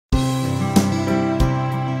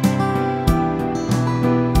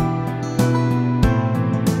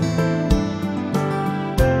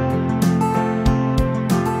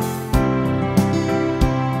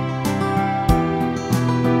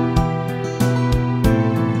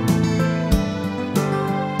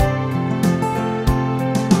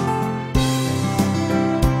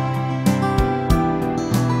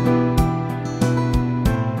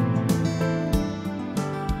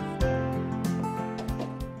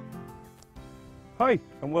Hi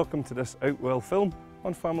and welcome to this Outwell film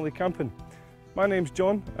on family camping. My name's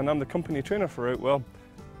John and I'm the company trainer for Outwell,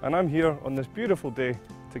 and I'm here on this beautiful day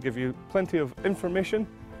to give you plenty of information,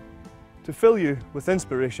 to fill you with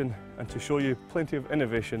inspiration and to show you plenty of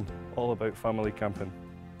innovation all about family camping.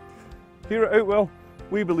 Here at Outwell,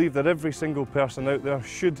 we believe that every single person out there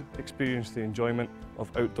should experience the enjoyment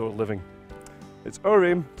of outdoor living. It's our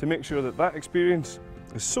aim to make sure that that experience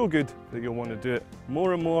is so good that you'll want to do it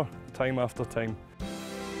more and more, time after time.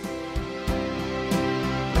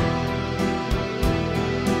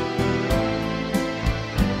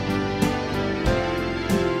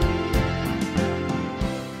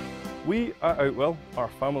 We at Outwell are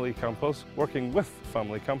family campers, working with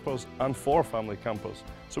family campers and for family campers.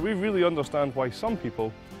 So we really understand why some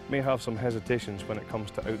people may have some hesitations when it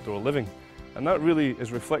comes to outdoor living. And that really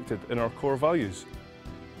is reflected in our core values: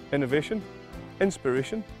 innovation,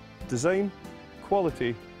 inspiration, design,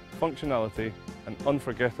 quality, functionality, and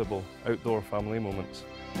unforgettable outdoor family moments.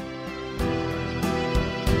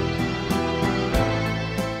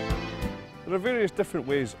 There are various different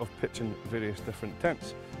ways of pitching various different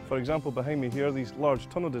tents. For example, behind me here, these large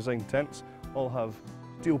tunnel design tents all have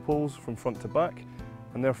steel poles from front to back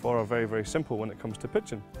and therefore are very simple when it comes to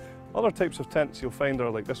pitching. Other types of tents you'll find are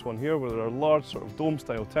like this one here, where they're a large sort of dome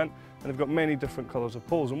style tent and they've got many different colours of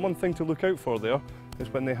poles. And one thing to look out for there is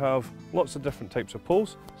when they have lots of different types of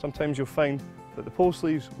poles, sometimes you'll find that the pole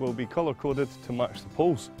sleeves will be colour coded to match the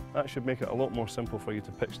poles. That should make it a lot more simple for you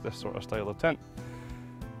to pitch this sort of style of tent.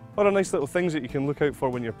 Other nice little things that you can look out for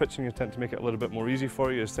when you're pitching your tent to make it a little bit more easy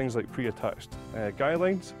for you is things like pre-attached guy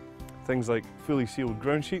lines, things like fully sealed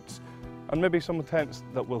ground sheets, and maybe some tents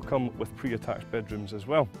that will come with pre-attached bedrooms as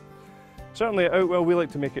well. Certainly at Outwell we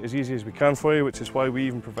like to make it as easy as we can for you, which is why we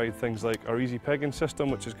even provide things like our easy pegging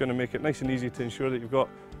system, which is going to make it nice and easy to ensure that you've got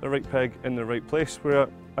the right peg in the right place, where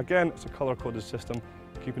again it's a colour coded system,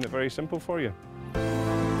 keeping it very simple for you.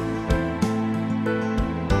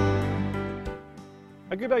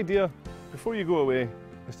 A good idea before you go away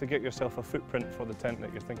is to get yourself a footprint for the tent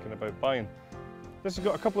that you're thinking about buying. This has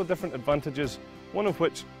got a couple of different advantages, one of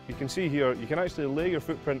which you can see here. You can actually lay your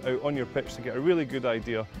footprint out on your pitch to get a really good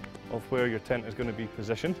idea of where your tent is going to be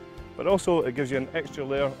positioned, but also it gives you an extra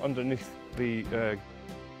layer underneath the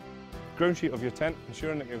ground sheet of your tent,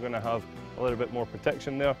 ensuring that you're going to have a little bit more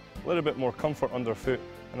protection there, a little bit more comfort underfoot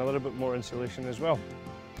and a little bit more insulation as well.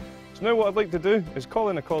 So now what I'd like to do is call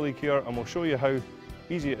in a colleague here and we'll show you how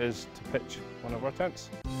easy it is to pitch one of our tents.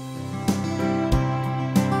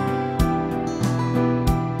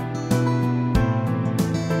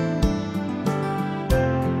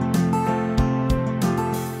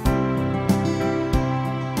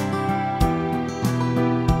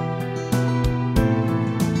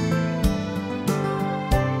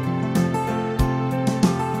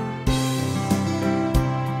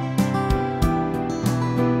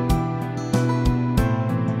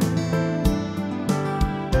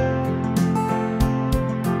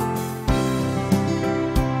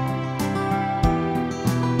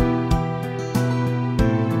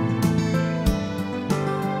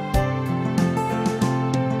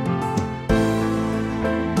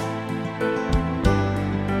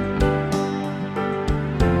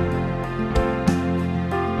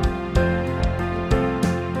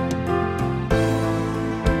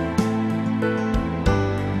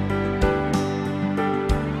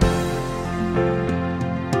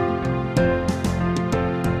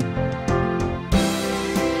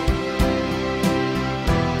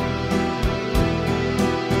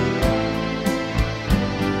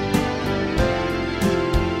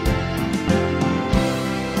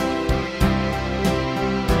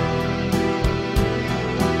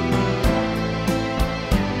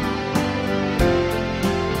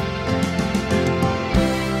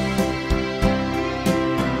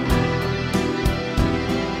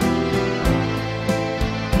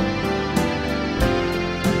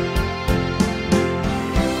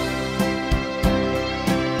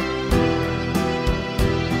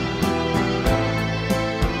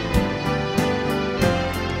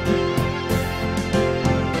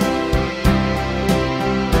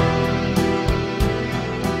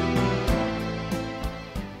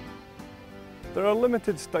 There are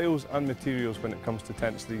limited styles and materials when it comes to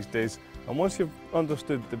tents these days, and once you've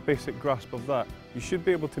understood the basic grasp of that, you should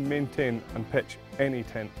be able to maintain and pitch any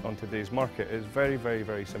tent on today's market. It's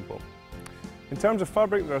very simple. In terms of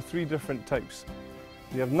fabric, there are three different types.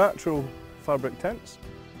 You have natural fabric tents,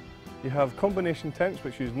 you have combination tents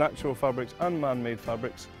which use natural fabrics and man-made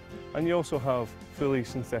fabrics, and you also have fully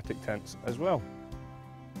synthetic tents as well.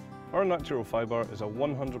 Our natural fibre is a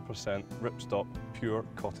 100% ripstop pure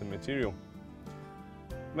cotton material.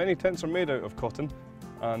 Many tents are made out of cotton,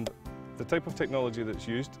 and the type of technology that's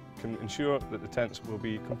used can ensure that the tents will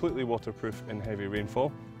be completely waterproof in heavy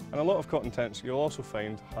rainfall. And a lot of cotton tents you'll also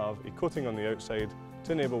find have a coating on the outside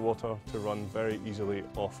to enable water to run very easily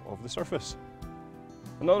off of the surface.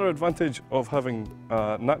 Another advantage of having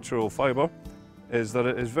natural fibre is that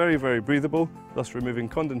it is very, very breathable, thus removing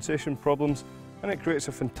condensation problems, and it creates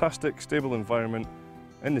a fantastic stable environment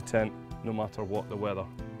in the tent no matter what the weather.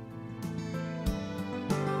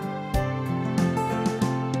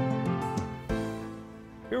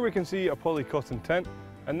 Here we can see a polycotton tent,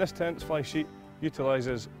 and this tent's fly sheet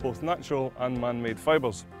utilises both natural and man-made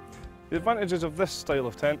fibres. The advantages of this style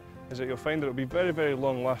of tent is that you'll find that it'll be very, very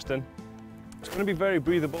long lasting. It's going to be very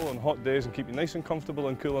breathable on hot days and keep you nice and comfortable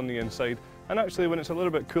and cool on the inside. And actually when it's a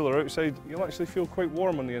little bit cooler outside, you'll actually feel quite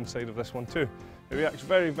warm on the inside of this one too. It reacts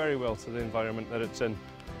very, very well to the environment that it's in.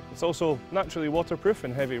 It's also naturally waterproof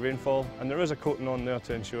in heavy rainfall, and there is a coating on there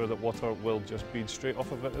to ensure that water will just bead straight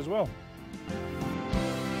off of it as well.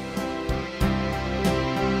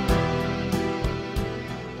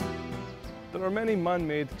 There are many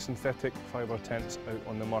man-made synthetic fibre tents out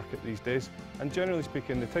on the market these days, and generally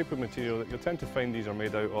speaking the type of material that you'll tend to find these are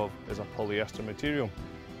made out of is a polyester material.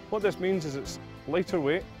 What this means is it's lighter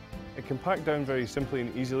weight, it can pack down very simply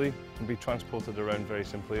and easily, and be transported around very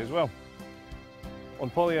simply as well. On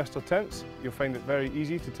polyester tents you'll find it very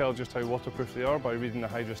easy to tell just how waterproof they are by reading the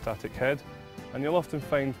hydrostatic head, and you'll often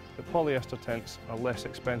find that polyester tents are less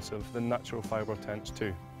expensive than natural fibre tents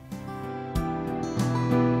too.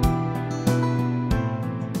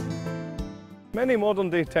 Many modern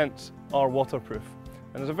day tents are waterproof,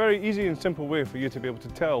 and there's a very easy and simple way for you to be able to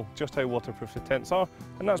tell just how waterproof the tents are,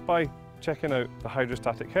 and that's by checking out the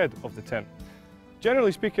hydrostatic head of the tent.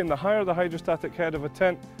 Generally speaking, the higher the hydrostatic head of a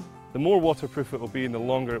tent, the more waterproof it will be and the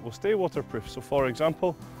longer it will stay waterproof. So for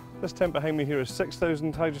example, this tent behind me here is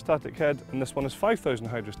 6,000 hydrostatic head and this one is 5,000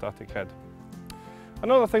 hydrostatic head.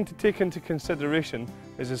 Another thing to take into consideration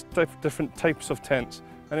is different types of tents.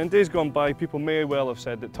 And in days gone by, people may well have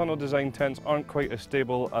said that tunnel design tents aren't quite as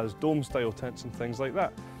stable as dome style tents and things like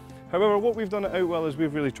that. However, what we've done at Outwell is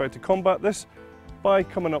we've really tried to combat this by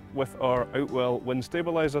coming up with our Outwell wind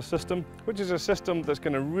stabiliser system, which is a system that's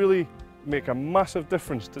going to really make a massive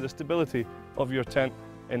difference to the stability of your tent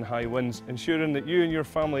in high winds, ensuring that you and your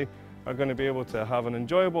family are going to be able to have an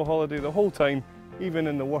enjoyable holiday the whole time, even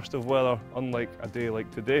in the worst of weather, unlike a day like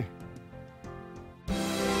today.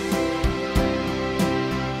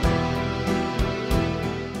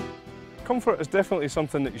 Comfort is definitely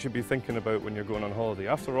something that you should be thinking about when you're going on holiday.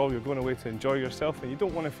 After all, you're going away to enjoy yourself and you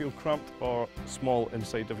don't want to feel cramped or small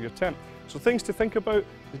inside of your tent. So things to think about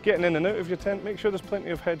is getting in and out of your tent. Make sure there's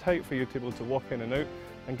plenty of head height for you to be able to walk in and out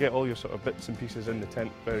and get all your sort of bits and pieces in the tent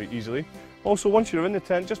very easily. Also, once you're in the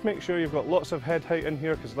tent, just make sure you've got lots of head height in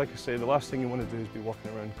here, because like I say, the last thing you want to do is be walking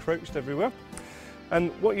around crouched everywhere. And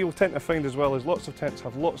what you'll tend to find as well is lots of tents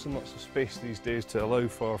have lots and lots of space these days to allow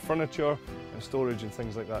for furniture and storage and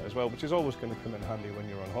things like that as well, which is always going to come in handy when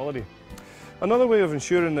you're on holiday. Another way of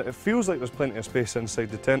ensuring that it feels like there's plenty of space inside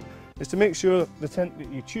the tent is to make sure the tent that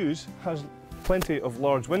you choose has plenty of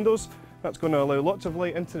large windows. That's going to allow lots of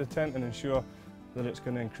light into the tent and ensure that it's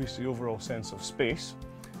going to increase the overall sense of space.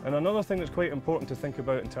 And another thing that's quite important to think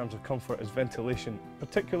about in terms of comfort is ventilation,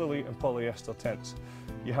 particularly in polyester tents.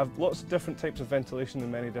 You have lots of different types of ventilation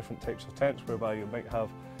in many different types of tents, whereby you might have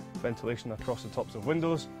ventilation across the tops of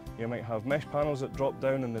windows, you might have mesh panels that drop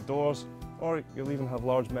down in the doors, or you'll even have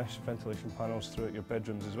large mesh ventilation panels throughout your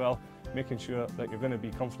bedrooms as well, making sure that you're going to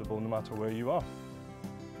be comfortable no matter where you are.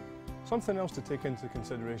 Something else to take into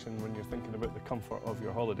consideration when you're thinking about the comfort of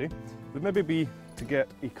your holiday would maybe be to get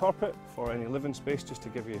a carpet for any living space, just to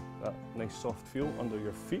give you that nice soft feel under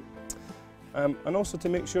your feet. And also to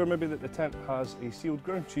make sure maybe that the tent has a sealed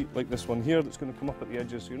ground sheet like this one here that's going to come up at the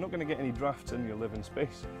edges, so you're not going to get any drafts in your living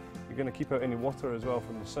space. You're going to keep out any water as well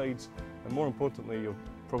from the sides, and more importantly you'll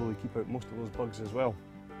probably keep out most of those bugs as well.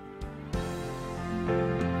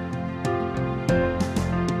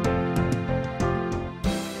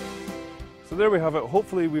 So there we have it.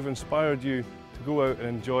 Hopefully we've inspired you to go out and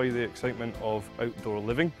enjoy the excitement of outdoor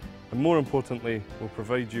living, and more importantly, we'll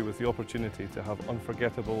provide you with the opportunity to have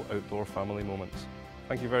unforgettable outdoor family moments.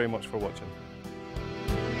 Thank you very much for watching.